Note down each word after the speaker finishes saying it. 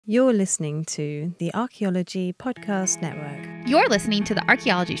You're listening to the Archaeology Podcast Network. You're listening to the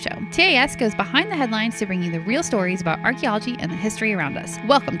Archaeology Show. TAS goes behind the headlines to bring you the real stories about archaeology and the history around us.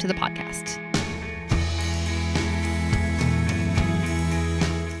 Welcome to the podcast.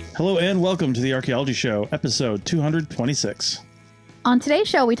 Hello and welcome to the Archaeology Show, episode 226. On today's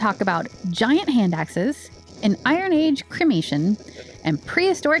show, we talk about giant hand axes, an Iron Age cremation, and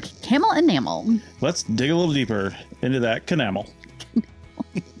prehistoric camel enamel. Let's dig a little deeper into that canamel.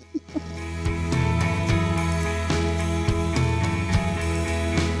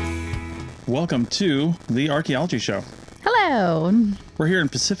 Welcome to the Archaeology Show. Hello. We're here in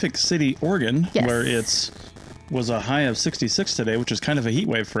Pacific City, Oregon, Yes. where was a high of 66 today, which is kind of a heat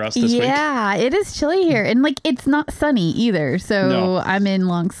wave for us this week. Yeah, it is chilly here. And it's not sunny either. So No. I'm in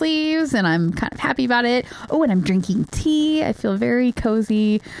long sleeves and I'm kind of happy about it. Oh, and I'm drinking tea. I feel very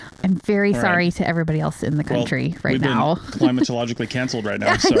cozy. I'm very sorry to everybody else in the country right now. We've been climatologically canceled right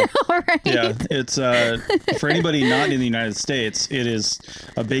now. So I know, right? yeah, it's for anybody not in the United States, it is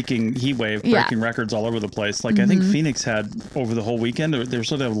a baking heat wave, breaking records all over the place. I think Phoenix had over the whole weekend, they're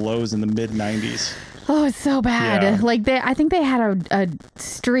sort of lows in the mid 90s. Oh, it's so bad. Yeah. I think they had a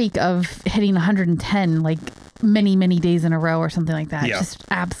streak of hitting 110 many days in a row or something like that. Yeah. Just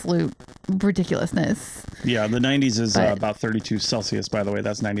absolute ridiculousness. Yeah, the 90s is about 32 Celsius, by the way.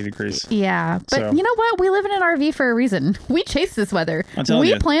 That's 90 degrees. Yeah, but So- you know what? We live in an RV for a reason. We chased this weather. I'm telling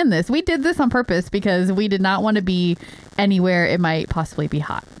you. We planned this. We did this on purpose because we did not want to be anywhere it might possibly be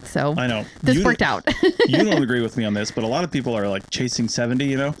hot. So I know. this worked out. You don't agree with me on this, but a lot of people are chasing 70,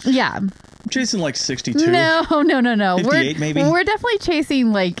 Yeah. I'm chasing 62. No. 58 maybe? We're definitely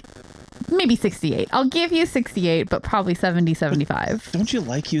chasing maybe 68. I'll give you 68, but probably 70, 75. Don't you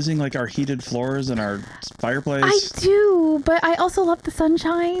like using our heated floors and our fireplace? I do, but I also love the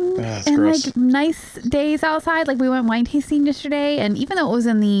sunshine That's and gross. nice days outside. We went wine tasting yesterday, and even though it was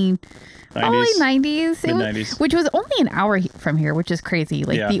in the 90s, Mid-90s. which was only an hour from here, which is crazy.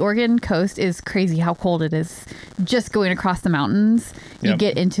 The Oregon coast is crazy how cold it is. Just going across the mountains, you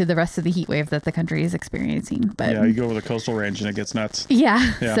get into the rest of the heat wave that the country is experiencing. But yeah, you go over the coastal range and it gets nuts.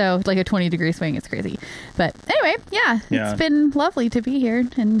 Yeah. Yeah. So a 20-degree swing, it's crazy. But anyway, Yeah. it's been lovely to be here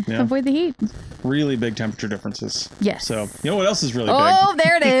and avoid the heat. Really big temperature differences. Yes. So, you know what else is really Oh,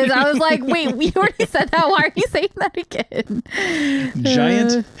 there it is. I was like, wait, we already said that. Why are you saying that again? big?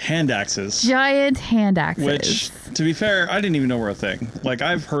 Giant hand axes. Giant hand axes. Which, to be fair, I didn't even know were a thing.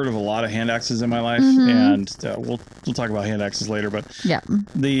 I've heard of a lot of hand axes in my life, Mm-hmm. and we'll talk about hand axes later. But Yeah.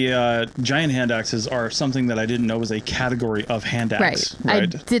 the giant hand axes are something that I didn't know was a category of hand axe. Right. I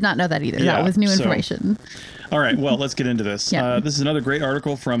did not know that either. Yeah, That was new so- information. All right, well, let's get into this. Yeah. This is another great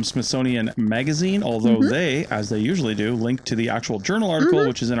article from Smithsonian Magazine, although Mm-hmm. they, as they usually do, link to the actual journal article,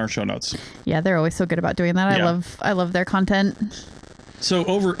 which is in our show notes. Yeah, they're always so good about doing that. Yeah. I love their content. So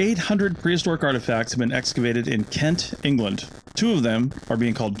over 800 prehistoric artifacts have been excavated in Kent, England. 2 of them are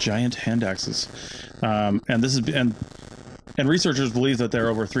being called giant hand axes. And researchers believe that they're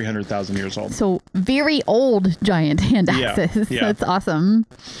over 300,000 years old. So very old giant hand Yeah, axes. yeah. That's awesome.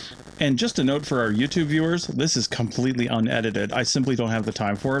 And just a note for our YouTube viewers, this is completely unedited. I simply don't have the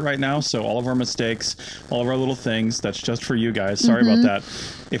time for it right now. So all of our mistakes, all of our little things, that's just for you guys. Sorry about that.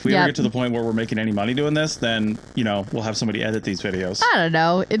 If we ever get to the point where we're making any money doing this, then, we'll have somebody edit these videos. I don't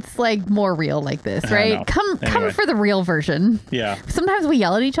know. It's more real like this, I right? know. Come Anyway. for the real version. Yeah, Sometimes we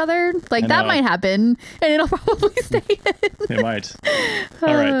yell at each other. That know. might happen, and it'll probably stay in. it might.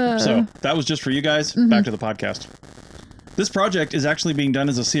 All right. So that was just for you guys. Back to the podcast. This project is actually being done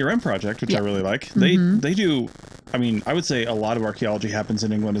as a CRM project, which I really like. They do, I would say a lot of archaeology happens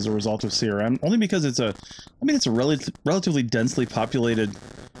in England as a result of CRM, only because it's a relatively densely populated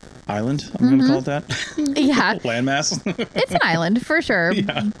island. I'm going to call it that. Yeah. Landmass. It's an island for sure,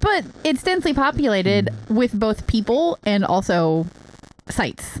 but it's densely populated with both people and also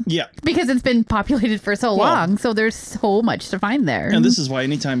sites Yeah. because it's been populated for so long. So there's so much to find there. And this is why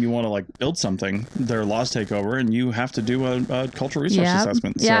anytime you want to build something, their laws take over and you have to do a cultural resource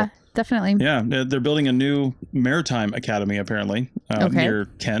assessment. Yeah, So, definitely. yeah, they're building a new Maritime Academy, apparently, near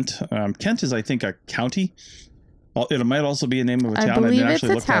Kent. Kent is, I think, a county. It might also be a name of a town. I believe didn't it's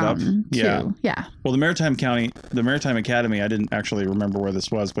actually a look that up. town too. Yeah. Well, the Maritime Academy, I didn't actually remember where this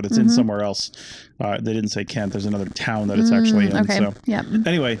was, but it's in somewhere else. They didn't say Kent. There's another town that it's actually in. Okay. So Yeah.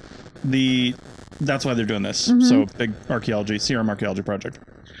 anyway, that's why they're doing this. So big CRM archaeology project.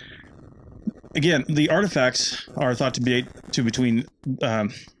 Again, the artifacts are thought to date to between.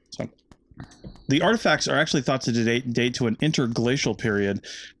 The artifacts are actually thought to date to an interglacial period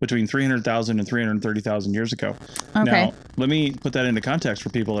between 300,000 and 330,000 years ago. Okay. Now, let me put that into context for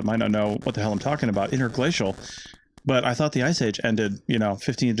people that might not know what the hell I'm talking about. Interglacial. but I thought the Ice Age ended,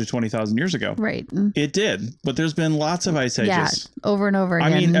 15 to 20,000 years ago. Right. It did, but there's been lots of Ice Ages. Yeah, over and over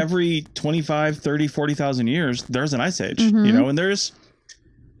again. I mean, every 25, 30, 40,000 years, there's an Ice Age, and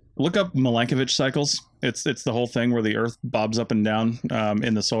look up Milankovitch cycles. It's the whole thing where the Earth bobs up and down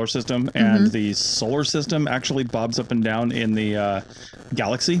in the solar system, and the solar system actually bobs up and down in the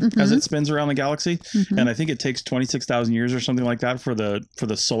galaxy as it spins around the galaxy. And I think it takes 26,000 years or something like that for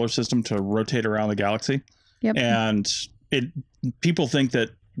the solar system to rotate around the galaxy. Yep. And people think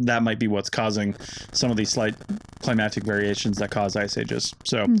that might be what's causing some of these slight climatic variations that cause ice ages.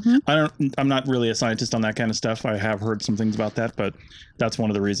 So I'm not really a scientist on that kind of stuff. I have heard some things about that, but that's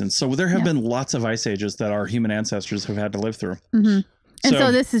one of the reasons. So there have been lots of ice ages that our human ancestors have had to live through. And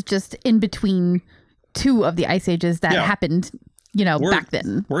so this is just in between two of the ice ages that happened, back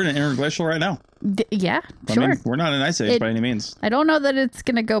then. We're in an interglacial right now. Sure. I mean, we're not in an ice age by any means. I don't know that it's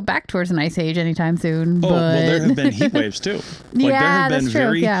going to go back towards an ice age anytime soon. Well, there have been heat waves too. There have been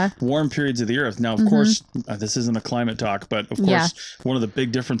very warm periods of the Earth. Now, of course, this isn't a climate talk, but of course, one of the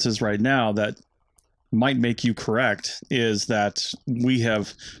big differences right now that might make you correct is that we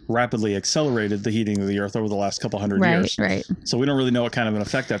have rapidly accelerated the heating of the Earth over the last couple hundred years. Right. So we don't really know what kind of an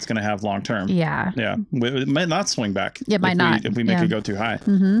effect that's going to have long term. Yeah. It might not swing back. It might not. If we make it go too high.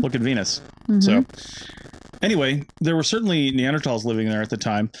 Look at Venus. So anyway, there were certainly Neanderthals living there at the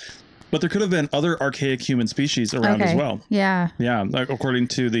time, but there could have been other archaic human species around as well. Yeah. According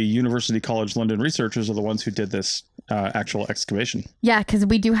to the University College London researchers are the ones who did this actual excavation. Yeah, because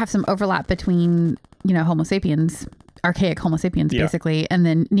we do have some overlap between, Homo sapiens, archaic Homo sapiens, basically, and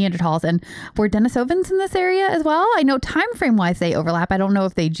then Neanderthals. And were Denisovans in this area as well? I know time frame wise they overlap. I don't know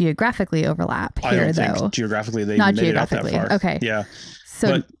if they geographically overlap here, I don't think geographically they not made geographically. It out that far. Okay. Yeah.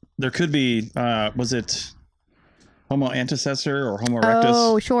 But there could be, was it Homo antecessor or Homo erectus?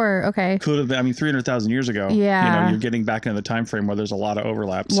 Oh, sure. Okay. Could have been, 300,000 years ago. Yeah. You're getting back into the time frame where there's a lot of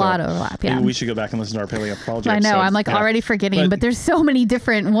overlap. Yeah. Maybe we should go back and listen to our paleontology I know. episode. I'm already forgetting, but there's so many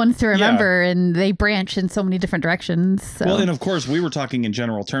different ones to remember and they branch in so many different directions. So. Well, and of course, we were talking in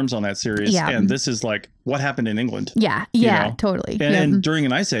general terms on that series. Yeah. And this is like what happened in England. Yeah. Yeah, totally. And during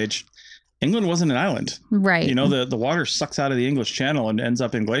an ice age, England wasn't an island. Right. The water sucks out of the English Channel and ends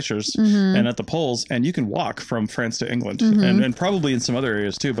up in glaciers and at the poles, and you can walk from France to England and probably in some other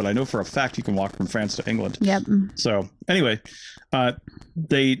areas too, but I know for a fact you can walk from France to England. Yep. So anyway,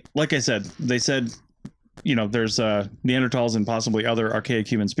 like I said, they said, there's Neanderthals and possibly other archaic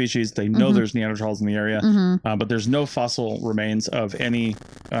human species. They know there's Neanderthals in the area, but there's no fossil remains of any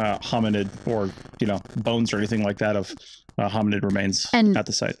hominid or, bones or anything like that of hominid remains at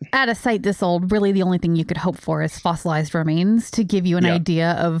the site. At a site this old, really the only thing you could hope for is fossilized remains to give you an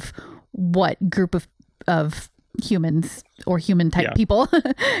idea of what group of humans or human type people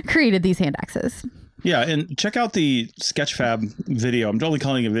created these hand axes. Yeah, and check out the Sketchfab video. I'm only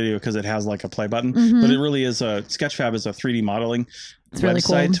calling it a video because it has like a play button, but it really is Sketchfab is a 3D modeling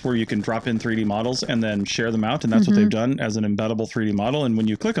website where you can drop in 3D models and then share them out, and that's what they've done as an embeddable 3D model. And when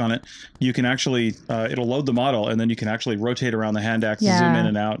you click on it, you can actually it'll load the model, and then you can actually rotate around the hand axe, zoom in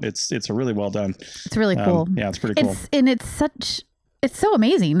and out. It's a really well done. It's really cool. Yeah, it's pretty cool. It's so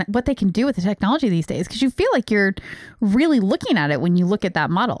amazing what they can do with the technology these days, because you feel like you're really looking at it when you look at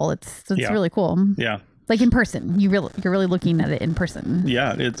that model. It's really cool. Yeah. Like in person, you're really looking at it in person.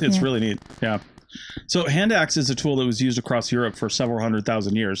 Yeah, it's really neat. Yeah. So Handaxe is a tool that was used across Europe for several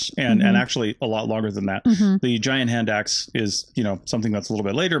 100,000 years and actually a lot longer than that. The giant Handaxe is, something that's a little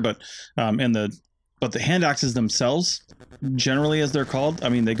bit later, but the hand axes themselves, generally as they're called,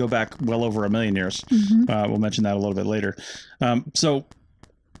 they go back well over 1 million years. We'll mention that a little bit later. So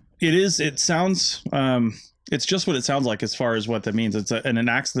it's just what it sounds like as far as what that means. It's an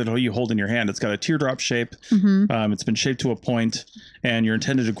axe that you hold in your hand. It's got a teardrop shape. It's been shaped to a point, and you're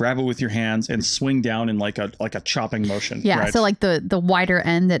intended to grab it with your hands and swing down in like a chopping motion. Yeah. Right? So like the wider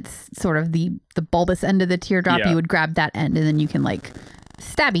end, that's sort of the bulbous end of the teardrop. You would grab that end, and then you can like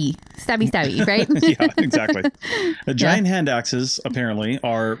stabby, right? Yeah, exactly. The giant hand axes apparently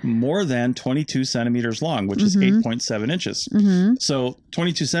are more than 22 centimeters long, which is 8.7 inches. So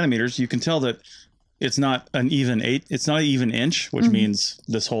 22 centimeters, you can tell that it's not an even inch, which means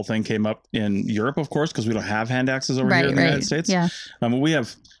this whole thing came up in Europe, of course, because we don't have hand axes over here in the United States. Yeah. We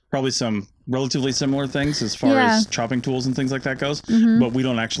have probably some relatively similar things as far as chopping tools and things like that goes, but we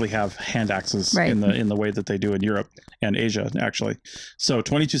don't actually have hand axes in the way that they do in Europe and Asia, actually. So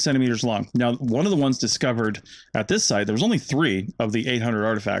 22 centimeters long. Now, one of the ones discovered at this site, there was only 3 of the 800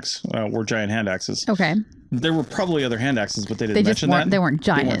 artifacts were giant hand axes. Okay. there were probably other hand axes, but they didn't mention that. They weren't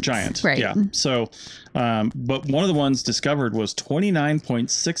giant. They weren't giant. Right. Yeah. So, but one of the ones discovered was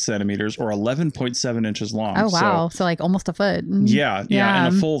 29.6 centimeters or 11.7 inches long. Oh, wow. So like almost a foot. Yeah.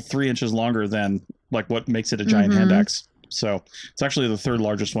 And a full 3 inches longer than like what makes it a giant hand axe. So it's actually the third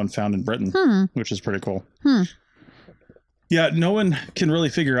largest one found in Britain, which is pretty cool. Yeah, no one can really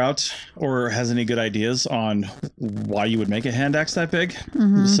figure out or has any good ideas on why you would make a hand axe that big.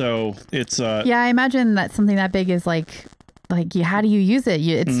 So it's I imagine that something that big is like how do you use it?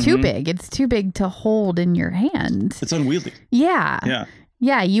 It's too big. It's too big to hold in your hand. It's unwieldy.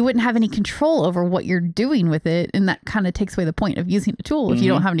 Yeah, you wouldn't have any control over what you're doing with it, and that kind of takes away the point of using a tool if you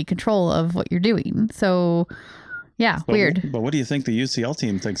don't have any control of what you're doing. So weird. But what do you think the UCL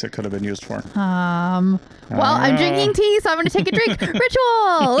team thinks it could have been used for? Well, I'm drinking tea, so I'm going to take a drink.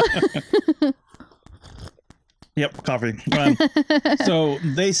 Ritual! Yep, coffee. So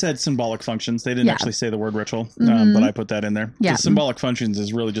they said symbolic functions. They didn't actually say the word ritual, but I put that in there. Yeah. Symbolic functions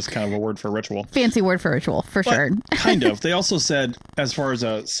is really just kind of a word for ritual. Fancy word for ritual, for sure. Kind of. They also said, as far as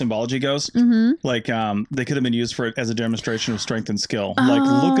symbology goes, like they could have been used for it as a demonstration of strength and skill. Like,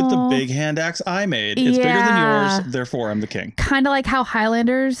 look at the big hand axe I made. It's bigger than yours, therefore I'm the king. Kind of like how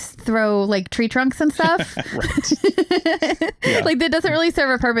Highlanders throw like tree trunks and stuff. Right. Like that doesn't really serve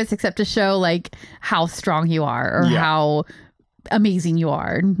a purpose except to show like how strong you are. Or how amazing you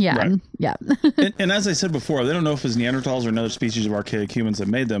are. Yeah. And as I said before, they don't know if it's Neanderthals or another species of archaic humans that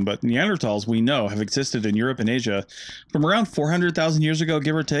made them, but Neanderthals, we know, have existed in Europe and Asia from around 400,000 years ago,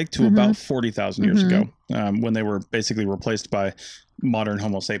 give or take, to about 40,000 years ago, when they were basically replaced by modern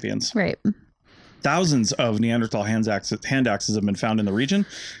Homo sapiens. Right. Thousands of Neanderthal hand axes have been found in the region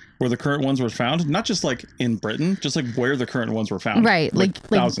where the current ones were found, not just like in Britain, just like where the current ones were found. Right. Like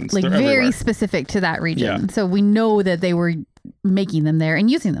thousands. Like very everywhere. Specific to that region. Yeah. So we know that they were making them there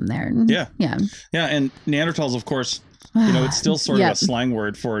and using them there. Yeah. And Neanderthals, of course, you know, it's still sort of a slang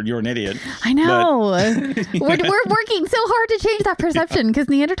word for you're an idiot. I know. We're working so hard to change that perception because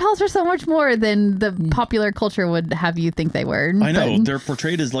Neanderthals are so much more than the popular culture would have you think they were. I know. They're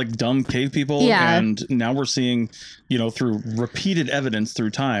portrayed as like dumb cave people. Yeah. And now we're seeing, you know, through repeated evidence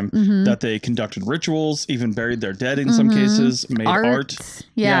through time that they conducted rituals, even buried their dead in some cases, made art.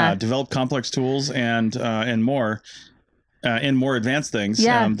 Developed complex tools and more. And more advanced things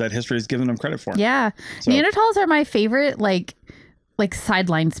that history has given them credit for. Yeah. So. Neanderthals are my favorite, like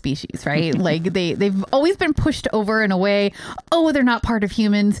sideline species, right? Like they've always been pushed over and away. Oh, they're not part of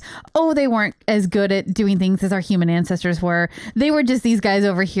humans. Oh, they weren't as good at doing things as our human ancestors were. They were just these guys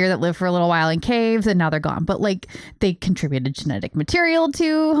over here that lived for a little while in caves and now they're gone. But like they contributed genetic material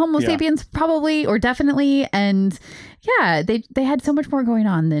to Homo sapiens probably, or definitely. And yeah, they had so much more going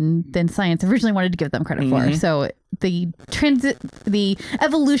on than science originally wanted to give them credit for. So the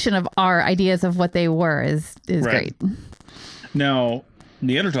evolution of our ideas of what they were is great. Now,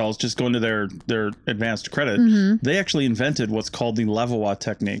 Neanderthals, just going to their advanced credit, they actually invented what's called the Lavoie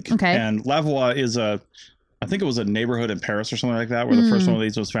technique. Okay. And Lavoie is I think it was a neighborhood in Paris or something like that where the first one of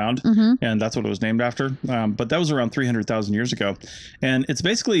these was found. And that's what it was named after. But that was around 300,000 years ago. And it's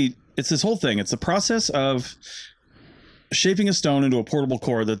this whole thing. It's the process of shaping a stone into a portable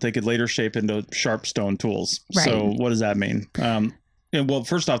core that they could later shape into sharp stone tools. Right. So what does that mean? Well,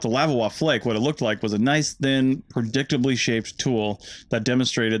 first off, the Lavoie flake, what it looked like was a nice, thin, predictably shaped tool that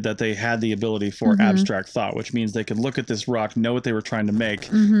demonstrated that they had the ability for abstract thought, which means they could look at this rock, know what they were trying to make,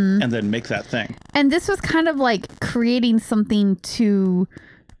 and then make that thing. And this was kind of like creating something to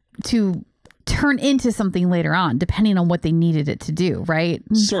turn into something later on, depending on what they needed it to do, right?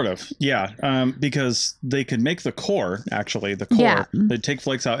 Sort of, yeah. Because they could make the core, they'd take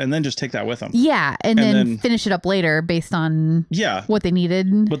flakes out and then just take that with them. Yeah, and then finish it up later based on what they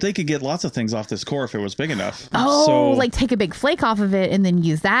needed. But they could get lots of things off this core if it was big enough. Oh, so, like take a big flake off of it and then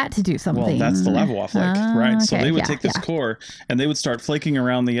use that to do something. Well, that's the Lavoie flake, right? Okay, so they would take this core and they would start flaking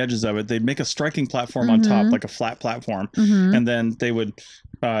around the edges of it. They'd make a striking platform on top, like a flat platform. And then they would...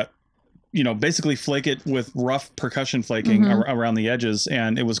 basically flake it with rough percussion flaking around the edges.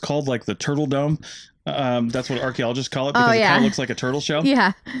 And it was called like the turtle dome. That's what archaeologists call it because it kind of looks like a turtle shell.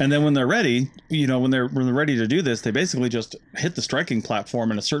 Yeah. And then when they're ready, when they're ready to do this, they basically just hit the striking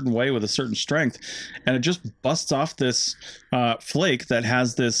platform in a certain way with a certain strength. And it just busts off this flake that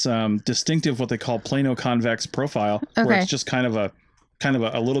has this distinctive, what they call plano-convex profile, where it's just kind of a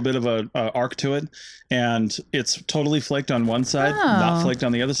little bit of a arc to it, and it's totally flaked on one side, not flaked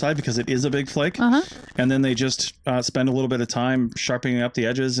on the other side because it is a big flake. And then they just spend a little bit of time sharpening up the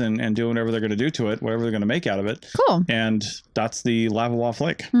edges and doing whatever they're going to do to it, whatever they're going to make out of it. Cool. And that's the Lavoie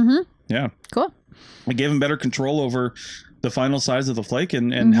flake. Yeah. Cool. It gave them better control over the final size of the flake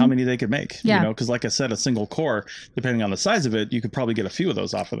and how many they could make. Yeah. You know, because like I said, a single core, depending on the size of it, you could probably get a few of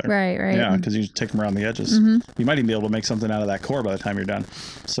those off of there. Right. Yeah, because you take them around the edges. You might even be able to make something out of that core by the time you're done.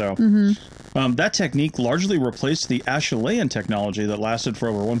 So that technique largely replaced the Acheulean technology that lasted for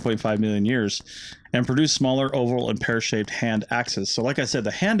over 1.5 million years and produced smaller oval and pear-shaped hand axes. So like I said,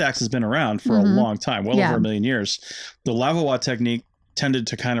 the hand axe has been around for a long time, well over a million years. The lavawa technique tended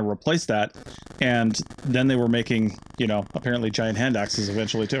to kind of replace that, and then they were making, you know, apparently giant hand axes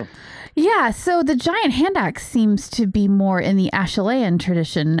eventually too. Yeah, so the giant hand axe seems to be more in the Acheulean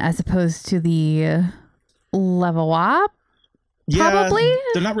tradition as opposed to the lavawa. Probably. Yeah,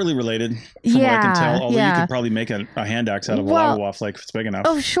 they're not really related from what I can tell, although you could probably make a hand axe out of a lavawa flake if it's big enough.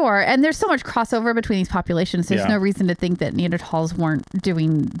 Oh, sure. And there's so much crossover between these populations. There's no reason to think that Neanderthals weren't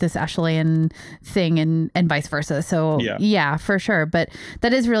doing this Acheulean thing and vice versa. So yeah, for sure. But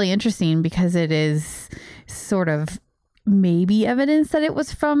that is really interesting because it is sort of maybe evidence that it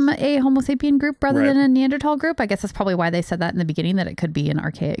was from a Homo sapien group rather than a Neanderthal group. I guess that's probably why they said that in the beginning, that it could be an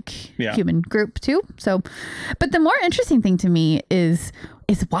archaic human group too. So, but the more interesting thing to me is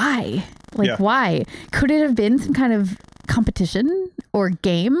why? Like, why? Could it have been some kind of competition or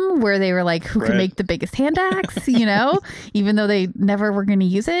game where they were like, who can make the biggest hand axe, you know, even though they never were going to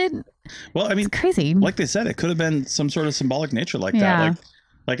use it? Well, I mean, it's crazy. Like they said, it could have been some sort of symbolic nature like that.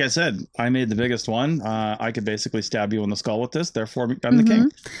 Like I said, I made the biggest one. I could basically stab you in the skull with this. Therefore, I'm the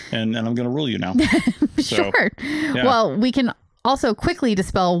king, and I'm going to rule you now. Sure. Yeah. Well, we can also quickly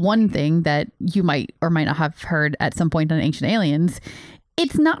dispel one thing that you might or might not have heard at some point on Ancient Aliens.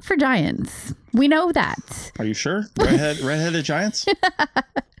 It's not for giants. We know that. Are you sure? Redheaded giants?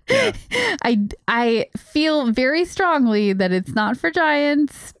 Yeah. I feel very strongly that it's not for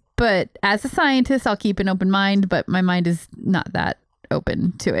giants, but as a scientist, I'll keep an open mind, but my mind is not that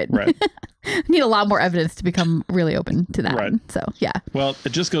open to it. Right. Need a lot more evidence to become really open to that. Right. So, yeah. Well,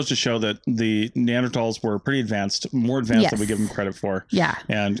 it just goes to show that the Neanderthals were pretty advanced, more advanced than we give them credit for. Yeah.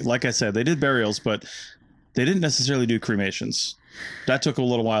 And like I said, they did burials, but they didn't necessarily do cremations. That took a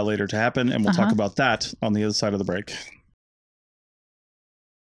little while later to happen, and we'll talk about that on the other side of the break.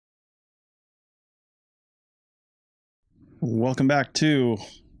 Welcome back to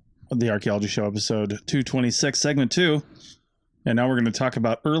the Archaeology Show, episode 226, segment 2. And now we're going to talk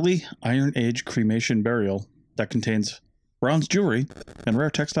about early Iron Age cremation burial that contains bronze jewelry and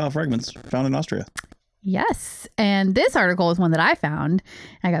rare textile fragments found in Austria. Yes. And this article is one that I found.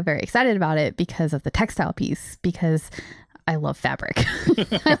 I got very excited about it because of the textile piece, because I love fabric.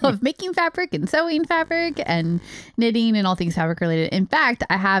 I love making fabric and sewing fabric and knitting and all things fabric related. In fact,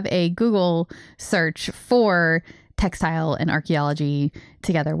 I have a Google search for textile and archaeology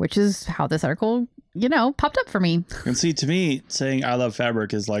together, which is how this article, you know, popped up for me. And see, to me, saying I love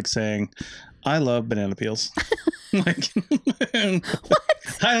fabric is like saying I love banana peels. Like, I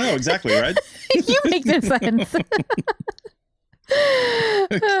don't know exactly, right? You make no sense.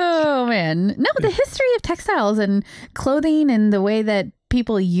 Oh, man. No, the history of textiles and clothing and the way that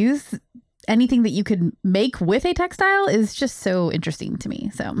people use anything that you could make with a textile is just so interesting to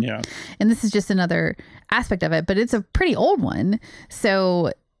me. So, yeah. And this is just another aspect of it, but it's a pretty old one.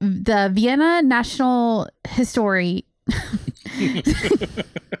 So the Vienna National History...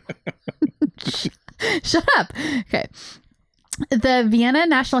 Shut up. Okay. The Vienna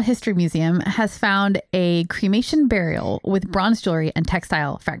National History Museum has found a cremation burial with bronze jewelry and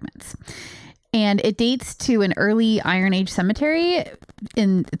textile fragments. And it dates to an early Iron Age cemetery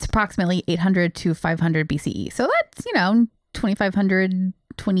it's approximately 800 to 500 BCE. So that's, 2,500,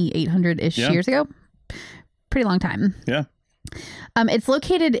 2,800-ish years ago. Pretty long time. Yeah. It's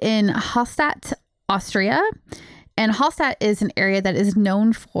located in Hallstatt, Austria. And Hallstatt is an area that is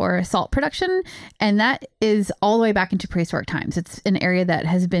known for salt production, and that is all the way back into prehistoric times. It's an area that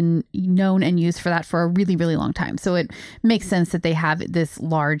has been known and used for that for a really, really long time. So it makes sense that they have this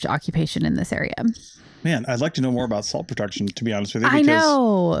large occupation in this area. Man, I'd like to know more about salt production, to be honest with you. Because I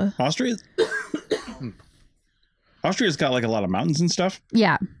know. Austria's got like a lot of mountains and stuff.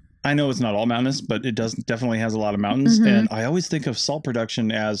 Yeah. I know it's not all mountainous, but it definitely has a lot of mountains. Mm-hmm. And I always think of salt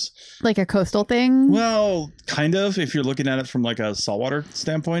production as like a coastal thing. Well, kind of, if you're looking at it from like a saltwater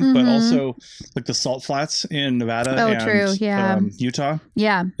standpoint, but also like the salt flats in Nevada and Utah.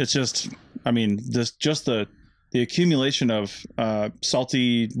 Yeah. It's just, I mean, just the accumulation of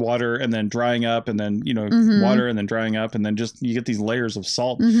salty water and then drying up and then, water and then drying up. And then just you get these layers of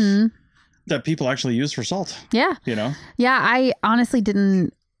salt that people actually use for salt. Yeah. Yeah, I honestly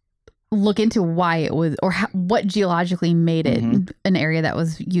didn't look into why it was, or what geologically made it an area that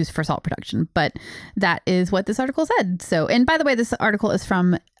was used for salt production. But that is what this article said. So, and by the way, this article is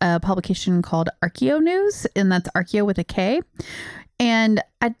from a publication called Archaeo News, and that's Archaeo with a K. And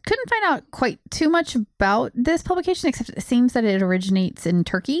I couldn't find out quite too much about this publication, except it seems that it originates in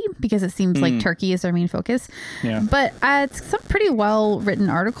Turkey, because it seems like Turkey is their main focus. Yeah. But it's some pretty well written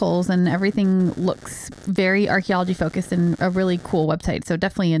articles, and everything looks very archaeology focused and a really cool website. So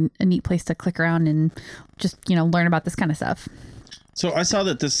definitely a neat place to click around and just, learn about this kind of stuff. So I saw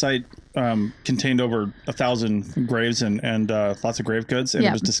that this site contained over 1,000 graves and lots of grave goods, and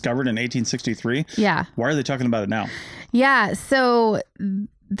it was discovered in 1863. Yeah. Why are they talking about it now? Yeah. So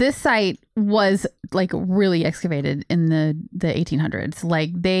this site was like really excavated in the 1800s.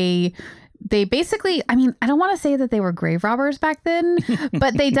 Like they basically, I mean, I don't want to say that they were grave robbers back then,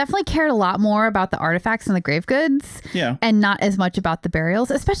 but they definitely cared a lot more about the artifacts and the grave goods, and not as much about the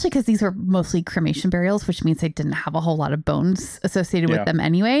burials, especially because these were mostly cremation burials, which means they didn't have a whole lot of bones associated with them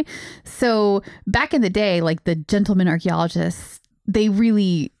anyway. So back in the day, like the gentleman archaeologists,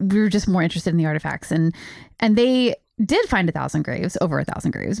 we were just more interested in the artifacts, and they did find 1,000 graves, over 1,000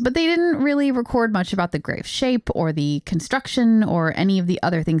 graves, but they didn't really record much about the grave shape or the construction or any of the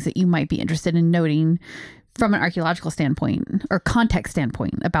other things that you might be interested in noting from an archaeological standpoint or context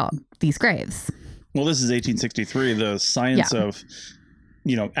standpoint about these graves. Well, this is 1863. The science of,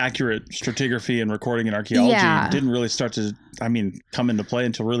 accurate stratigraphy and recording in archaeology didn't really start to, come into play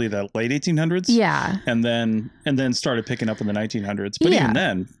until really the late 1800s. Yeah. And then started picking up in the 1900s. But even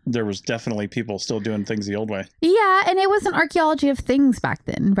then, there was definitely people still doing things the old way. Yeah. And it was an archaeology of things back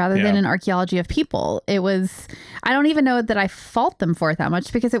then rather than an archaeology of people. It was, I don't even know that I fault them for it that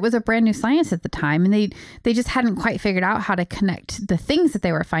much, because it was a brand new science at the time. And they just hadn't quite figured out how to connect the things that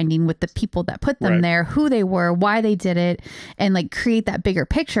they were finding with the people that put them there, who they were, why they did it, and like create that bigger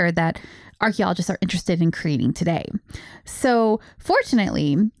picture that archaeologists are interested in creating today. So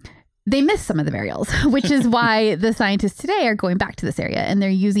fortunately, they missed some of the burials, which is why the scientists today are going back to this area, and they're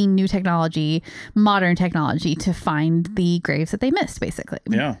using new technology, modern technology, to find the graves that they missed, basically.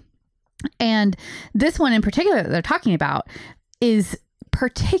 Yeah. And this one in particular that they're talking about is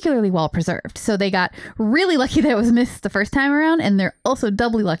particularly well preserved. So they got really lucky that it was missed the first time around, and they're also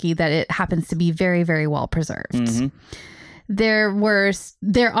doubly lucky that it happens to be very, very well preserved. There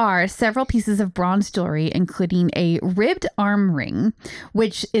are several pieces of bronze jewelry, including a ribbed arm ring,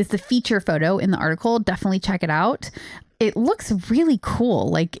 which is the feature photo in the article. Definitely check it out. It looks really cool.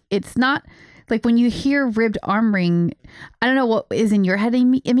 Like, it's not like when you hear ribbed arm ring, I don't know what is in your head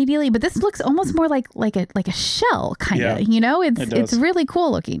immediately, but this looks almost more like a shell kind of, it's really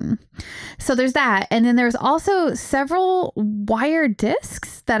cool looking. So there's that. And then there's also several wire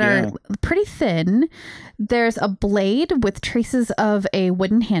discs that are pretty thin. There's a blade with traces of a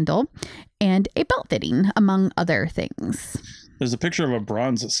wooden handle and a belt fitting, among other things. There's a picture of a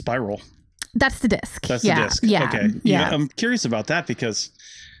bronze spiral. That's the disc. That's the disc. Yeah. Okay. Yeah. I'm curious about that because,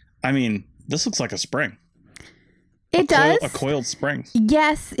 this looks like a spring. It does. A coiled spring.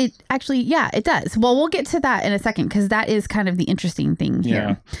 Yes, it actually, it does. Well, we'll get to that in a second, because that is kind of the interesting thing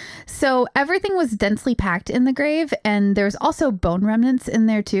here. Yeah. So everything was densely packed in the grave, and there's also bone remnants in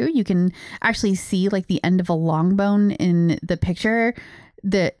there too. You can actually see like the end of a long bone in the picture.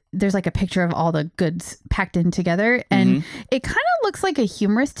 There's like a picture of all the goods packed in together, and it kind of looks like a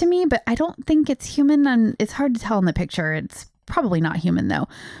humerus to me, but I don't think it's human, and it's hard to tell in the picture. It's probably not human though.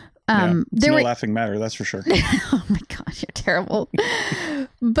 It's no laughing matter, that's for sure. Oh my gosh, you're terrible.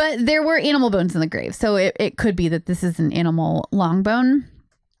 But there were animal bones in the grave, so it could be that this is an animal long bone.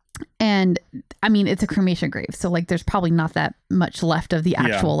 And it's a cremation grave, so like there's probably not that much left of the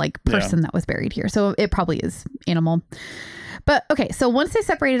actual person that was buried here, so it probably is animal. But okay, so once they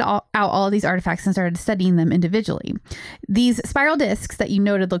separated out all of these artifacts and started studying them individually, these spiral discs that you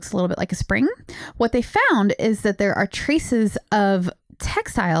noted looks a little bit like a spring. What they found is that there are traces of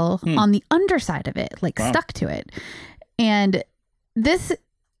textile on the underside of it, like stuck to it. And this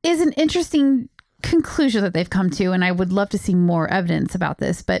is an interesting conclusion that they've come to, and I would love to see more evidence about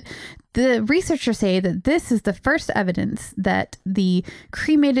this, but the researchers say that this is the first evidence that the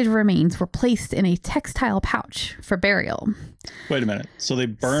cremated remains were placed in a textile pouch for burial. Wait a minute. So they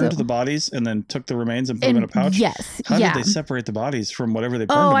burned the bodies and then took the remains and put them in a pouch? Yes. How did they separate the bodies from whatever they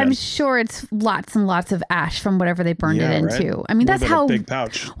burned them in? I'm sure it's lots and lots of ash from whatever they burned it into. That's how... a big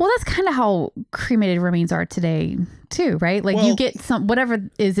pouch. Well, that's kind of how cremated remains are today too, right? Like you get whatever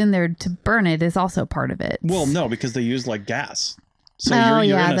is in there to burn it is also part of it. Well, no, because they use like gas. So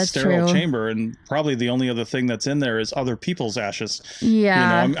you're in a sterile chamber, and probably the only other thing that's in there is other people's ashes.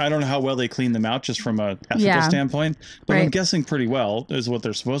 Yeah. I don't know how well they clean them out just from a ethical standpoint, but I'm guessing pretty well is what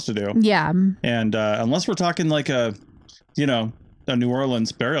they're supposed to do. Yeah. And unless we're talking like a New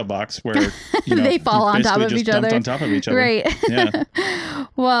Orleans burial box where they fall on top of each other. On top of each other. Right. Yeah.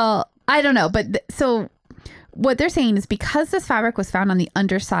 Well, I don't know, but so what they're saying is because this fabric was found on the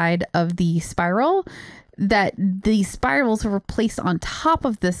underside of the spiral, that the spirals were placed on top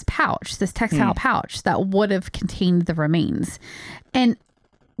of this pouch, this textile pouch that would have contained the remains. And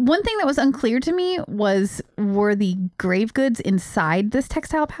one thing that was unclear to me was, were the grave goods inside this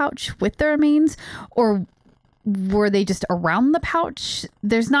textile pouch with the remains, or were they just around the pouch?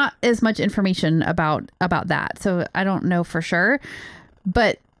 There's not as much information about that, so I don't know for sure.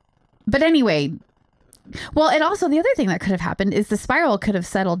 But anyway, well, and also the other thing that could have happened is the spiral could have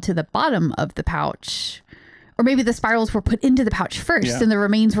settled to the bottom of the pouch, or maybe the spirals were put into the pouch first and the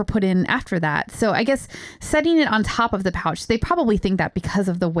remains were put in after that. So I guess setting it on top of the pouch, they probably think that because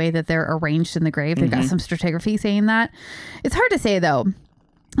of the way that they're arranged in the grave, they've got some stratigraphy saying that. It's hard to say though.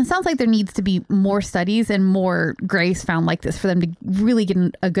 It sounds like there needs to be more studies and more graves found like this for them to really get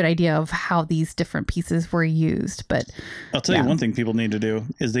a good idea of how these different pieces were used. But I'll tell you one thing people need to do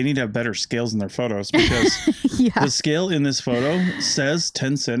is they need to have better scales in their photos, because the scale in this photo says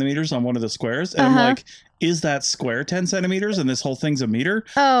 10 centimeters on one of the squares. And I'm like, is that square 10 centimeters and this whole thing's a meter?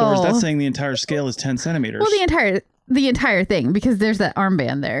 Or is that saying the entire scale is 10 centimeters? Well, the entire thing, because there's that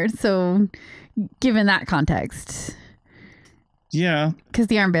armband there. So given that context... Yeah. Because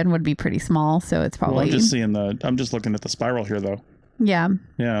the armband would be pretty small, so it's probably... Well, I'm just looking at the spiral here, though. Yeah.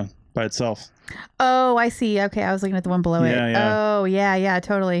 Yeah, by itself. Oh, I see. Okay, I was looking at the one below it. Yeah. Oh, yeah,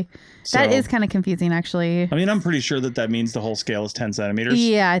 totally. So, that is kind of confusing, actually. I mean, I'm pretty sure that means the whole scale is 10 centimeters.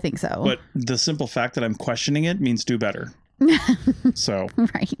 Yeah, I think so. But the simple fact that I'm questioning it means do better. So...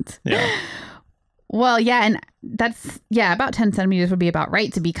 Right. Yeah. Well, yeah, and that's, about 10 centimeters would be about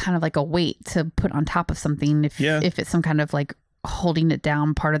right to be kind of like a weight to put on top of something if it's some kind of like holding it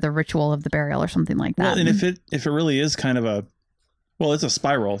down, part of the ritual of the burial or something like that. Well, and if it really is kind of it's a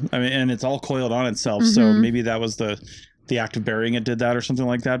spiral, I mean, and it's all coiled on itself, so maybe that was the act of burying it did that or something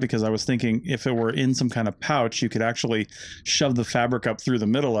like that, because I was thinking if it were in some kind of pouch, you could actually shove the fabric up through the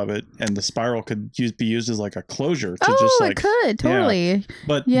middle of it, and the spiral could be used as like a closure to just like... it could, totally. Yeah.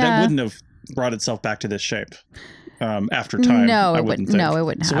 But that wouldn't have brought itself back to this shape. After time, no, I wouldn't think. No, it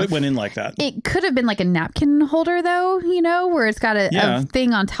wouldn't have. So it went in like that. It could have been like a napkin holder, though, where it's got a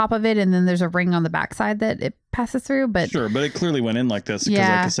thing on top of it, and then there's a ring on the backside that it passes through. But sure, but it clearly went in like this because,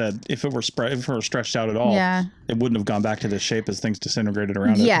 like I said, if it were stretched out at all, it wouldn't have gone back to this shape as things disintegrated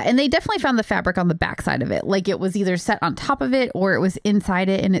around it. Yeah, and they definitely found the fabric on the backside of it. Like it was either set on top of it or it was inside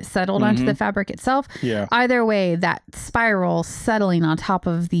it and it settled onto the fabric itself. Yeah. Either way, that spiral settling on top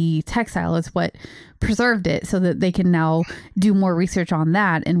of the textile is what preserved it, so that they can now do more research on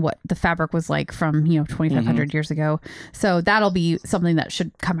that and what the fabric was like from 2,500 years ago. So that'll be something that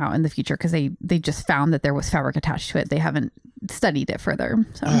should come out in the future, because they just found that there was fabric attached to it. They haven't studied it further.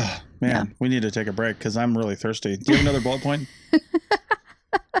 So man, we need to take a break because I'm really thirsty. Do you have another bullet point?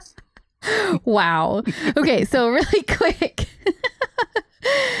 Wow. Okay, so really quick.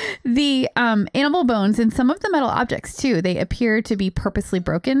 The animal bones and some of the metal objects too, they appear to be purposely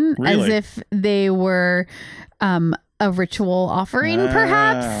broken, as if they were a ritual offering,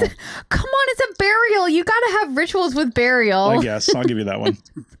 perhaps. Come on, it's a burial. You got to have rituals with burial. I guess I'll give you that one.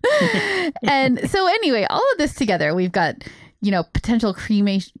 And so anyway, all of this together, we've got, potential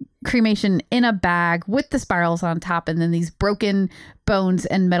cremation in a bag with the spirals on top, and then these broken bones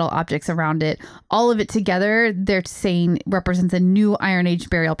and metal objects around it. All of it together, they're saying, represents a new Iron Age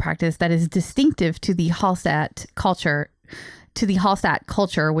burial practice that is distinctive to the Hallstatt culture,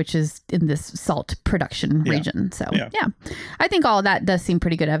 which is in this salt production region. So I think all of that does seem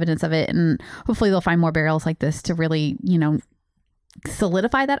pretty good evidence of it, and hopefully they'll find more burials like this to really,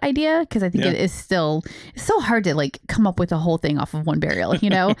 solidify that idea, because I think it is still so hard to like come up with a whole thing off of one burial,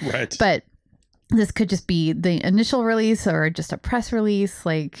 Right. But this could just be the initial release or just a press release.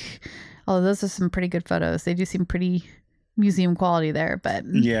 Like, although those are some pretty good photos, they do seem pretty museum quality there. But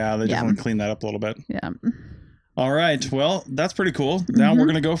yeah, they definitely clean that up a little bit. Yeah. All right. Well, that's pretty cool. Now we're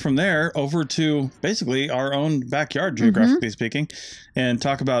going to go from there over to basically our own backyard, geographically speaking, and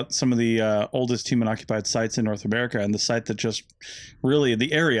talk about some of the oldest human occupied sites in North America, and the site that just really,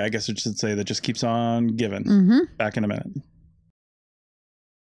 the area, I guess I should say, that just keeps on giving. Back in a minute.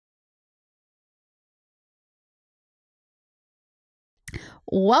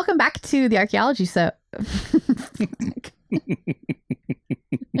 Welcome back to the archaeology show.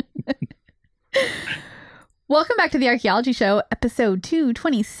 Welcome back to the Archaeology Show, episode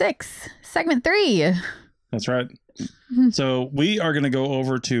 226, segment 3. That's right. So we are going to go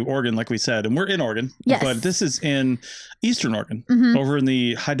over to Oregon, like we said, and we're in Oregon, yes. But this is in eastern Oregon, over in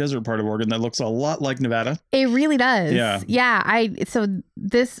the high desert part of Oregon that looks a lot like Nevada. It really does. Yeah. Yeah. So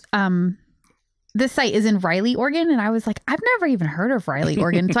this site is in Riley, Oregon, and I was like, I've never even heard of Riley,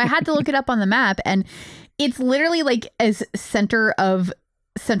 Oregon. So I had to look it up on the map, and it's literally like as center of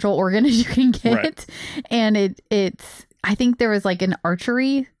Central Oregon as you can get. Right. And it's I think there was like an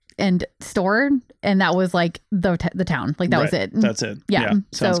archery and store, and that was like the town. Like that was it. That's it. Yeah.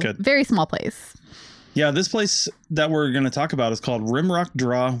 Sounds so good. Very small place. Yeah, this place that we're going to talk about is called Rimrock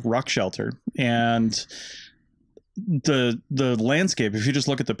Draw Rock Shelter. And the landscape, if you just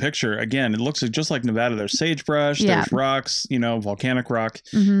look at the picture, again, it looks just like Nevada. There's sagebrush, there's rocks, volcanic rock,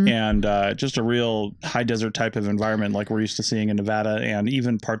 and just a real high desert type of environment like we're used to seeing in Nevada and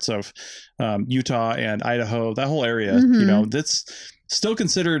even parts of Utah and Idaho, that whole area. That's still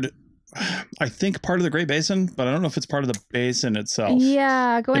considered, I think, part of the Great Basin, but I don't know if it's part of the basin itself.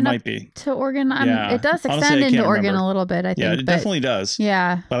 Yeah, going up to Oregon. It does extend into Oregon a little bit, I think. Yeah, it definitely does.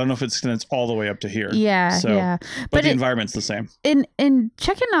 Yeah. But I don't know if it extends all the way up to here. Yeah, But the environment's the same. In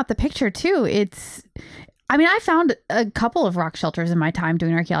checking out the picture, too, I found a couple of rock shelters in my time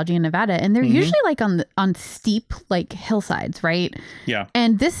doing archaeology in Nevada, and they're usually like on steep like hillsides, right? Yeah.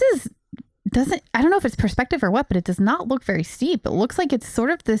 And this I don't know if it's perspective or what, but it does not look very steep. It looks like it's sort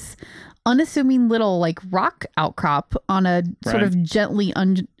of this unassuming little like rock outcrop on a sort of gently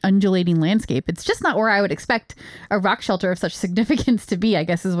undulating landscape. It's just not where I would expect a rock shelter of such significance to be, I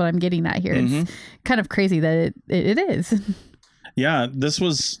guess is what I'm getting at here. It's kind of crazy that it is. Yeah, this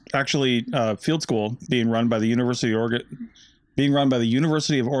was actually a field school being run by the University of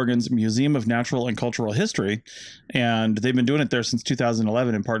Oregon's Museum of Natural and Cultural History. And they've been doing it there since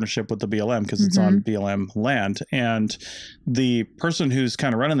 2011 in partnership with the BLM because it's on BLM land. And the person who's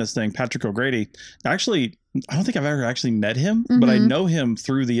kind of running this thing, Patrick O'Grady, actually, I don't think I've ever actually met him, but I know him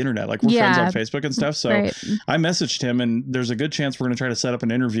through the internet. Like we're friends on Facebook and stuff. So I messaged him, and there's a good chance we're going to try to set up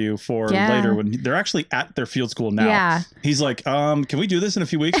an interview for later when they're actually at their field school now. Yeah. He's like, can we do this in a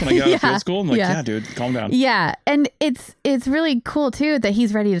few weeks when I get out of field school? I'm like, yeah, dude, calm down. Yeah. And it's really cool too that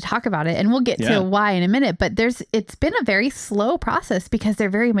he's ready to talk about it. And we'll get to why in a minute, but it's been a very slow process because they're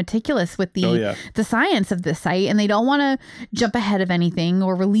very meticulous with the science of this site, and they don't want to jump ahead of anything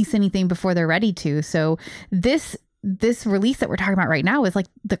or release anything before they're ready to. So this release that we're talking about right now is like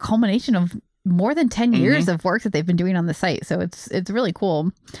the culmination of more than 10 years of work that they've been doing on the site. So it's really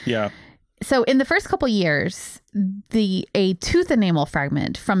cool. Yeah. So in the first couple years, a tooth enamel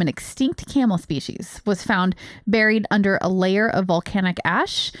fragment from an extinct camel species was found buried under a layer of volcanic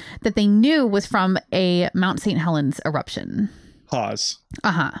ash that they knew was from a Mount St. Helens eruption. Pause.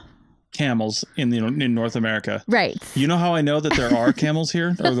 Camels in North America. Right. You know how I know that there are camels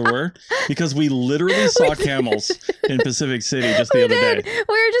here, or there were? Because we literally saw camels in Pacific City just the other day. We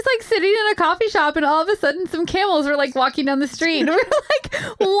were just like sitting in a coffee shop, and all of a sudden some camels were like walking down the street. And we're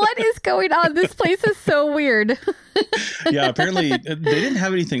like, what is going on? This place is so weird. Yeah, apparently they didn't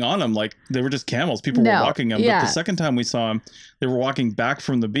have anything on them. Like they were just camels. People were walking them. But the second time we saw them, they were walking back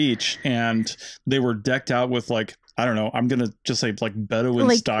from the beach, and they were decked out with like, I don't know, I'm going to just say like Bedouin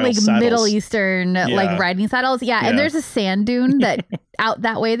style saddles. Middle Eastern like riding saddles. Yeah. And there's a sand dune that out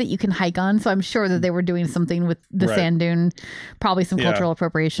that way that you can hike on. So I'm sure that they were doing something with the sand dune, probably some cultural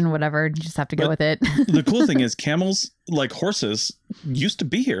appropriation, whatever. You just have to go with it. The cool thing is camels, like horses, used to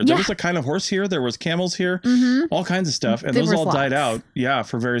be here. There was a kind of horse here. There was camels here, all kinds of stuff. And those all died out. Yeah.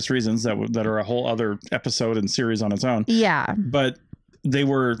 For various reasons that are a whole other episode and series on its own. Yeah. But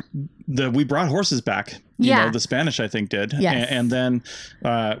we brought horses back. You know, the Spanish, I think, did. Yes. And then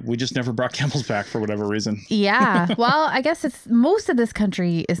we just never brought camels back for whatever reason. Yeah. Well, I guess most of this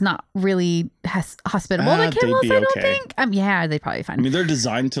country is not really hospitable to camels, I don't think. Yeah, they'd probably find. I mean, they're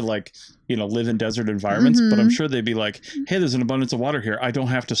designed to like, live in desert environments, but I'm sure they'd be like, hey, there's an abundance of water here. I don't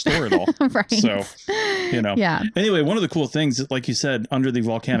have to store it all. Right. So, Yeah. Anyway, one of the cool things, like you said, under the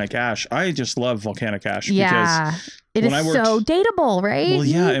volcanic ash, I just love volcanic ash. Yeah. Because it is so dateable, right? Well,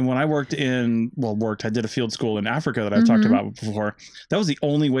 yeah. And when I I did a field school in Africa that I've talked about before. That was the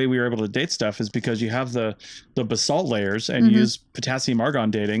only way we were able to date stuff, is because you have the basalt layers and you use potassium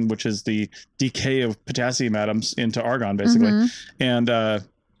argon dating, which is the decay of potassium atoms into argon, basically. And that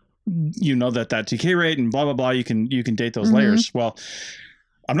decay rate and blah, blah, blah, you can date those layers. Well,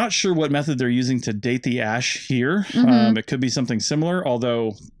 I'm not sure what method they're using to date the ash here. It could be something similar,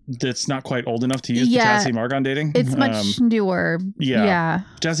 although it's not quite old enough to use potassium argon dating. It's much newer. Yeah.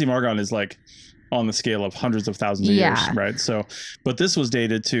 Potassium argon is like on the scale of hundreds of thousands of years, right? So, but this was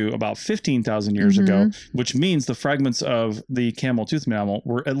dated to about 15,000 years ago, which means the fragments of the camel tooth mammal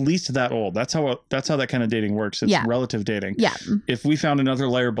were at least that old. That's how that kind of dating works. It's relative dating. Yeah. If we found another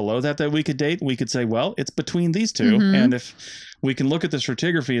layer below that we could date, we could say, well, it's between these two. And if we can look at the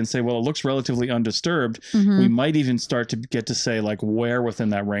stratigraphy and say, well, it looks relatively undisturbed, we might even start to get to say like where within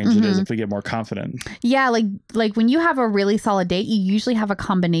that range it is if we get more confident. Yeah, like when you have a really solid date, you usually have a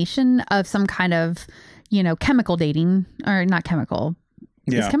combination of some kind of, chemical dating, or not chemical.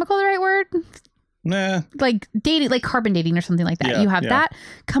 Is chemical the right word? Nah. Like dating, like carbon dating or something like that. You have that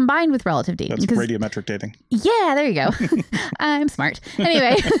combined with relative dating. That's radiometric dating. Yeah, there you go. I'm smart.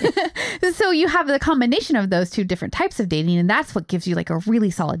 Anyway, so you have the combination of those two different types of dating, and that's what gives you like a really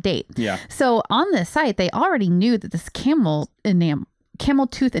solid date. Yeah. So on this site, they already knew that this camel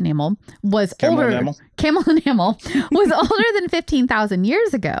tooth enamel was camel enamel was older than 15,000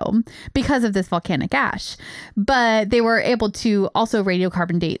 years ago because of this volcanic ash. But they were able to also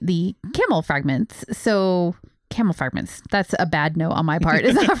radiocarbon date the camel fragments. So camel fragments, that's a bad note on my part.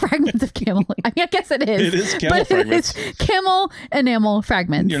 It's not fragments of camel. I mean, I guess it is. It is camel fragments. It is camel enamel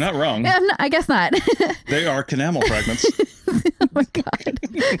fragments. You're not wrong. I guess not. They are canamel fragments. Oh my God.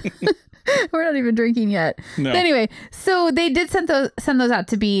 We're not even drinking yet. No. But anyway, so they did send those out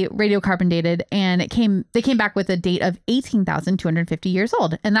to be radiocarbon dated, and they came back with a date of 18,250 years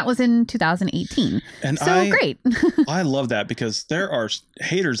old, and that was in 2018. And great. I love that, because there are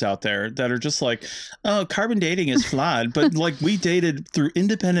haters out there that are just like, oh, carbon dating is flawed, but like we dated through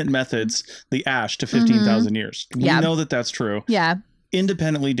independent methods the ash to 15,000 years. We know that that's true. Yeah.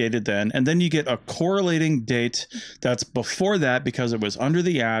 Independently dated then, and then you get a correlating date that's before that because it was under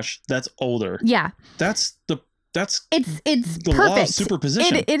the ash that's older. Yeah, it's the perfect law of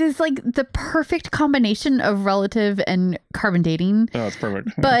superposition. It is like the perfect combination of relative and carbon dating. Oh, it's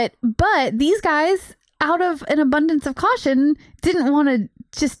perfect. But these guys, out of an abundance of caution, didn't want to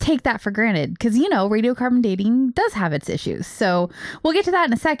just take that for granted, because radiocarbon dating does have its issues. So we'll get to that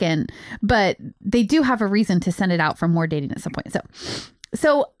in a second, but they do have a reason to send it out for more dating at some point.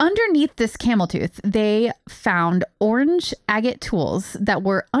 So underneath this camel tooth, they found orange agate tools that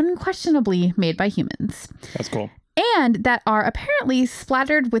were unquestionably made by humans. That's cool. And that are apparently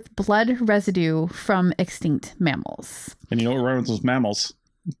splattered with blood residue from extinct mammals. And you know what runs those mammals?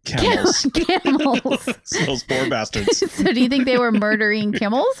 Camels. Those poor bastards. So do you think they were murdering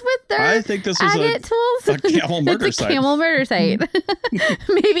camels with their I think this was agate tools? A camel murder it's a camel murder site.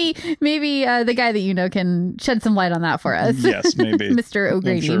 maybe the guy that can shed some light on that for us. Yes, maybe. Mr.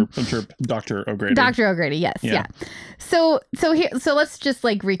 O'Grady. I'm sure Dr. O'Grady. Dr. O'Grady, yes. Yeah. So let's just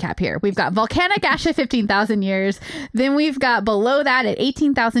like recap here. We've got volcanic ash at 15,000 years. Then we've got below that at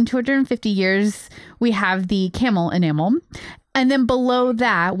 18,250 years, we have the camel enamel. And then below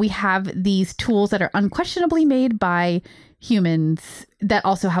that, we have these tools that are unquestionably made by humans that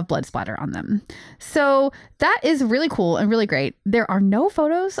also have blood splatter on them. So that is really cool and really great. There are no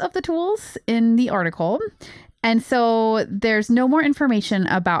photos of the tools in the article. And so there's no more information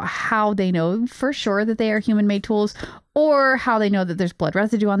about how they know for sure that they are human-made tools, or how they know that there's blood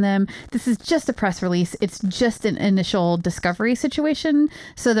residue on them. This is just a press release. It's just an initial discovery situation.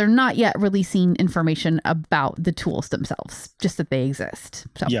 So they're not yet releasing information about the tools themselves, just that they exist.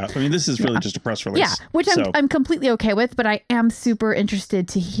 So, yeah, I mean, this is really just a press release. Yeah, which I'm completely okay with, but I am super interested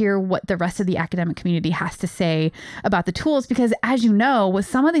to hear what the rest of the academic community has to say about the tools, because as you know, with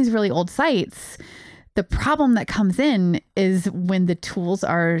some of these really old sites, the problem that comes in is when the tools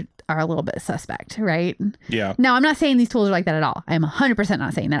are a little bit suspect, right? Yeah. Now, I'm not saying these tools are like that at all. I am 100%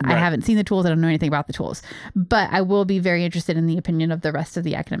 not saying that. Right. I haven't seen the tools. I don't know anything about the tools. But I will be very interested in the opinion of the rest of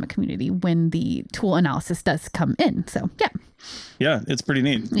the academic community when the tool analysis does come in. So, yeah. Yeah, it's pretty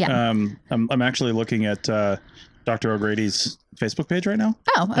neat. Yeah. I'm actually looking at Dr. O'Grady's Facebook page right now.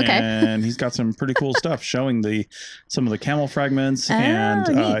 Oh, okay. And he's got some pretty cool stuff showing some of the camel fragments,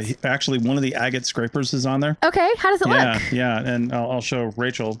 and actually one of the agate scrapers is on there. Okay, how does it look? Yeah, and I'll show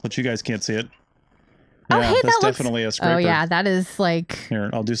Rachel, but you guys can't see it. Oh, hey, that's that definitely a scraper. Oh yeah, that is like.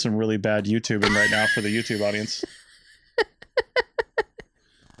 Here, I'll do some really bad YouTubing right now for the YouTube audience.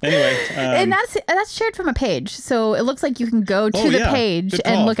 Anyway, and that's shared from a page, so it looks like you can go to the page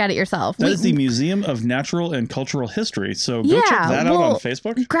and look at it yourself. That is the Museum of Natural and Cultural History. So go check that out on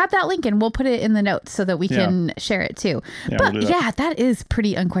Facebook. Grab that link and we'll put it in the notes so that we can share it too. Yeah, but we'll do that. That is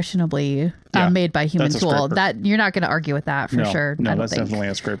pretty unquestionably made by human tool. That you're not going to argue with that for sure. No, that's definitely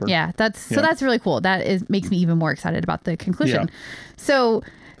a scraper. Yeah, that's really cool. That makes me even more excited about the conclusion. Yeah. So.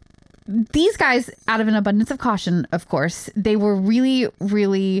 These guys, out of an abundance of caution, of course, they were really,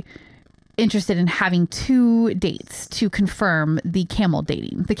 really interested in having 2 dates to confirm the camel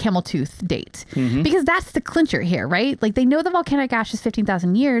dating, the camel tooth date, because that's the clincher here, right? Like they know the volcanic ash is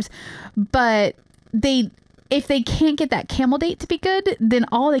 15,000 years, but if they can't get that camel date to be good, then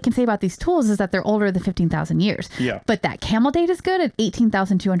all they can say about these tools is that they're older than 15,000 years. Yeah. But that camel date is good at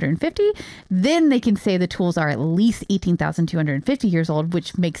 18,250. Then they can say the tools are at least 18,250 years old,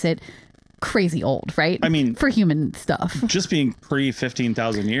 which makes it crazy old, right? I mean, for human stuff. Just being pre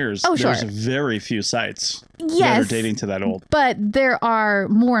 15,000 years, there's very few sites that are dating to that old. But there are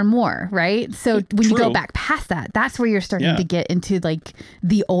more and more, right? So when you go back past that, that's where you're starting to get into like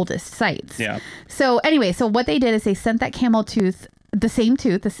the oldest sites. Yeah. So anyway, so what they did is they sent that camel tooth, the same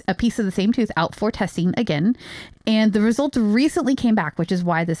tooth, a piece of the same tooth out for testing again. And the results recently came back, which is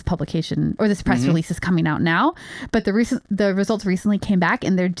why this publication or this press release is coming out now. But the results recently came back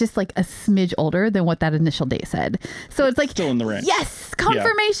and they're just like a smidge older than what that initial date said. So it's like, still in the range. Yes,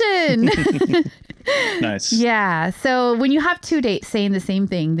 confirmation. Nice. Yeah. So when you have 2 dates saying the same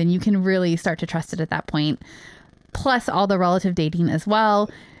thing, then you can really start to trust it at that point. Plus all the relative dating as well.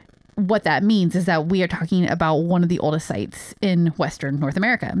 What that means is that we are talking about one of the oldest sites in Western North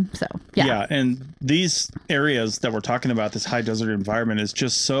America. So, yeah. Yeah. And these areas that we're talking about, this high desert environment is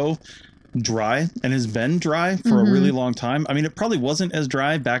just so dry and has been dry for a really long time. I mean, it probably wasn't as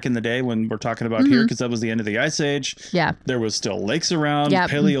dry back in the day when we're talking about here, because that was the end of the Ice Age. Yeah. There was still lakes around. Yep.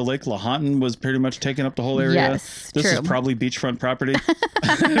 Paleo Lake Lahontan was pretty much taking up the whole area. Yes, this is probably beachfront property,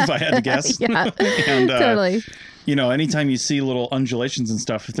 if I had to guess. Yeah, and, totally. You know, anytime you see little undulations and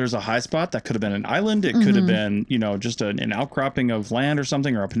stuff, if there's a high spot, that could have been an island. It could have been, you know, just an outcropping of land or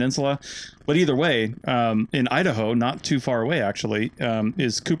something, or a peninsula. But either way, in Idaho, not too far away, actually,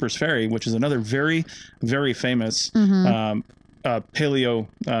 is Cooper's Ferry, which is another very, very famous paleo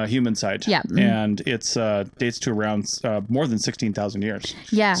human site. Yeah. And it's dates to around more than 16,000 years.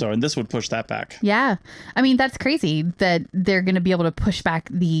 Yeah. So, and this would push that back. Yeah. I mean, that's crazy that they're going to be able to push back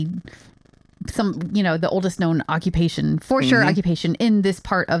the oldest known occupation, for sure, occupation in this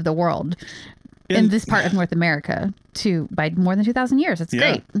part of the world, in this part of North America, by more than 2,000 years. It's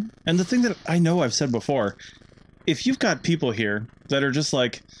great. And the thing that I know I've said before, if you've got people here that are just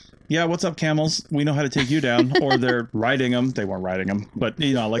like, yeah, what's up, camels? We know how to take you down. Or they're riding them. They weren't riding them, but,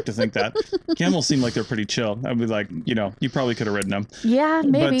 you know, I like to think that. Camels seem like they're pretty chill. I'd be like, you know, you probably could have ridden them. Yeah,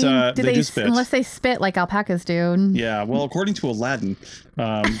 maybe. But they do spit. Unless they spit like alpacas do. Yeah, well, according to Aladdin,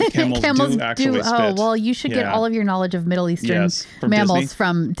 camels do actually spit. Oh, well, you should get all of your knowledge of Middle Eastern mammals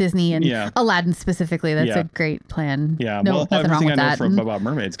from Disney and Aladdin specifically. That's a great plan. Yeah, no, well, nothing wrong with everything I know about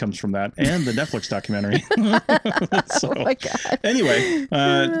mermaids comes from that, and the Netflix documentary. So, oh my God. Anyway,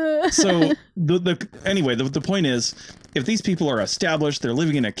 so the point is, if these people are established, they're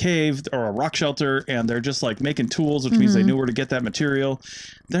living in a cave or a rock shelter, and they're just like making tools, which means they knew where to get that material,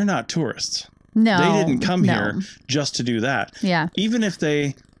 they're not tourists. No, they didn't come here just to do that. Yeah. Even if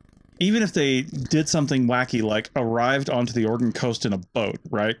they did something wacky, like arrived onto the Oregon coast in a boat,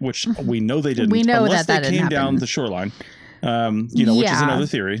 right? Which we know they didn't. We know unless that they came down the shoreline. Which is another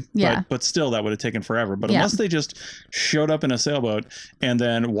theory. Yeah. But still, that would have taken forever. But unless they just showed up in a sailboat and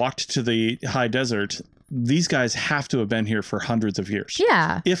then walked to the high desert, these guys have to have been here for hundreds of years.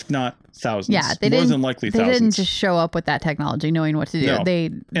 Yeah. If not thousands. Yeah. More than likely thousands. They didn't just show up with that technology knowing what to do. No.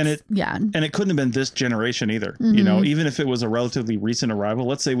 And it couldn't have been this generation either. You know, even if it was a relatively recent arrival,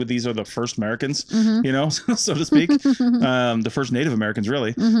 let's say these are the first Americans, you know, so to speak, the first Native Americans,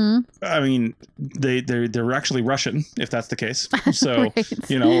 really. I mean, they're actually Russian, if that's the case. So,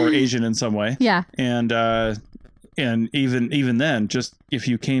 you know, or Asian in some way. Yeah. And even then, just if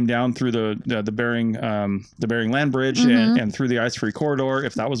you came down through the Bering land bridge and through the ice-free corridor,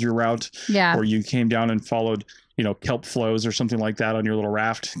 if that was your route, or you came down and followed, you know, kelp flows or something like that on your little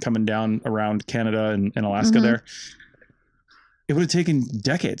raft coming down around Canada and Alaska there, it would have taken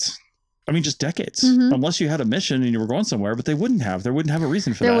decades. I mean, just decades, unless you had a mission and you were going somewhere, but they wouldn't have. There wouldn't have a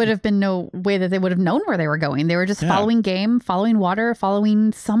reason for that. There would have been no way that they would have known where they were going. They were just following game, following water,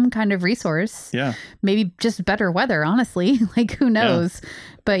 following some kind of resource. Yeah. Maybe just better weather, honestly. Like, who knows? Yeah.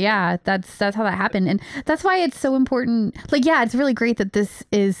 But yeah, that's how that happened. And that's why it's so important. Like, yeah, it's really great that this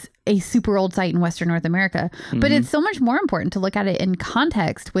is a super old site in Western North America, but it's so much more important to look at it in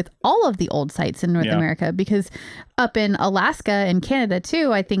context with all of the old sites in North America, because up in Alaska and Canada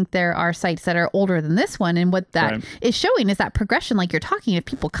too, I think there are sites that are older than this one. And what that is showing is that progression, like you're talking of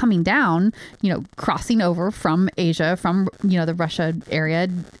people coming down, you know, crossing over from Asia, from, you know, the Russia area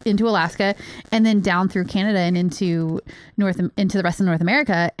into Alaska, and then down through Canada and into the rest of North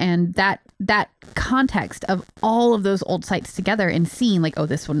America. And that that context of all of those old sites together and seeing like, oh,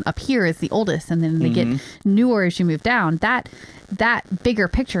 this one up here is the oldest, and then they get newer as you move down, that bigger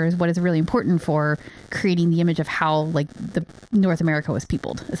picture is what is really important for creating the image of how like the North America was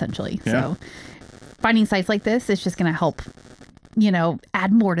peopled, essentially. So finding sites like this is just going to help,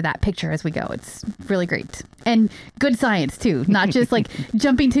 add more to that picture as we go. It's really great. And good science too, not just like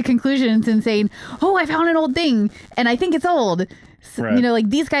jumping to conclusions and saying, oh, I found an old thing and I think it's old. So, right. Like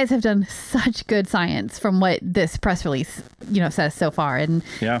these guys have done such good science from what this press release, says so far. And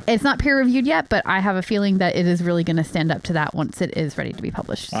it's not peer reviewed yet, but I have a feeling that it is really going to stand up to that once it is ready to be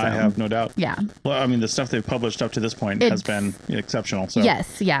published. So, I have no doubt. Yeah. Well, I mean, the stuff they've published up to this point has been exceptional. So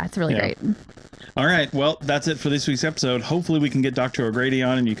yes. Yeah. It's really great. All right. Well, that's it for this week's episode. Hopefully we can get Dr. O'Grady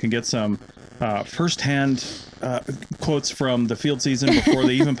on and you can get some firsthand quotes from the field season before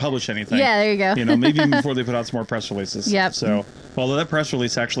they even publish anything. Yeah, there you go. Maybe even before they put out some more press releases. Yep. So, although that press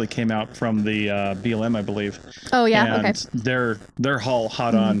release actually came out from the BLM, I believe. Oh, yeah. And okay. they're all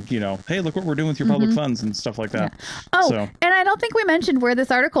hot on, hey, look what we're doing with your public funds and stuff like that. Yeah. Oh, and I don't think we mentioned where this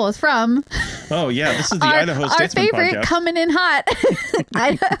article is from. Oh, yeah. This is the Idaho Statesman podcast. Our favorite coming in hot.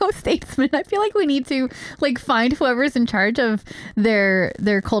 Idaho Statesman. I feel like we need to find whoever's in charge of their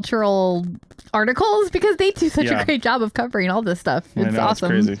cultural articles because they do such a great job of covering all this stuff. It's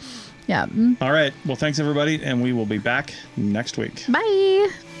awesome. It's crazy. Yeah. All right. Well, thanks everybody, and we will be back next week. Bye.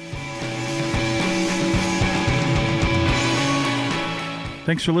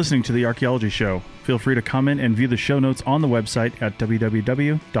 Thanks for listening to the Archaeology Show. Feel free to comment and view the show notes on the website at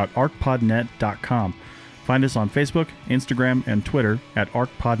www.arcpodnet.com. Find us on Facebook, Instagram, and Twitter at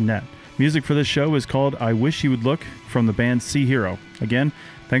ArcPodNet. Music for this show is called I Wish You Would Look from the band Sea Hero. Again,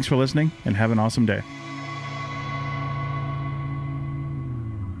 thanks for listening and have an awesome day.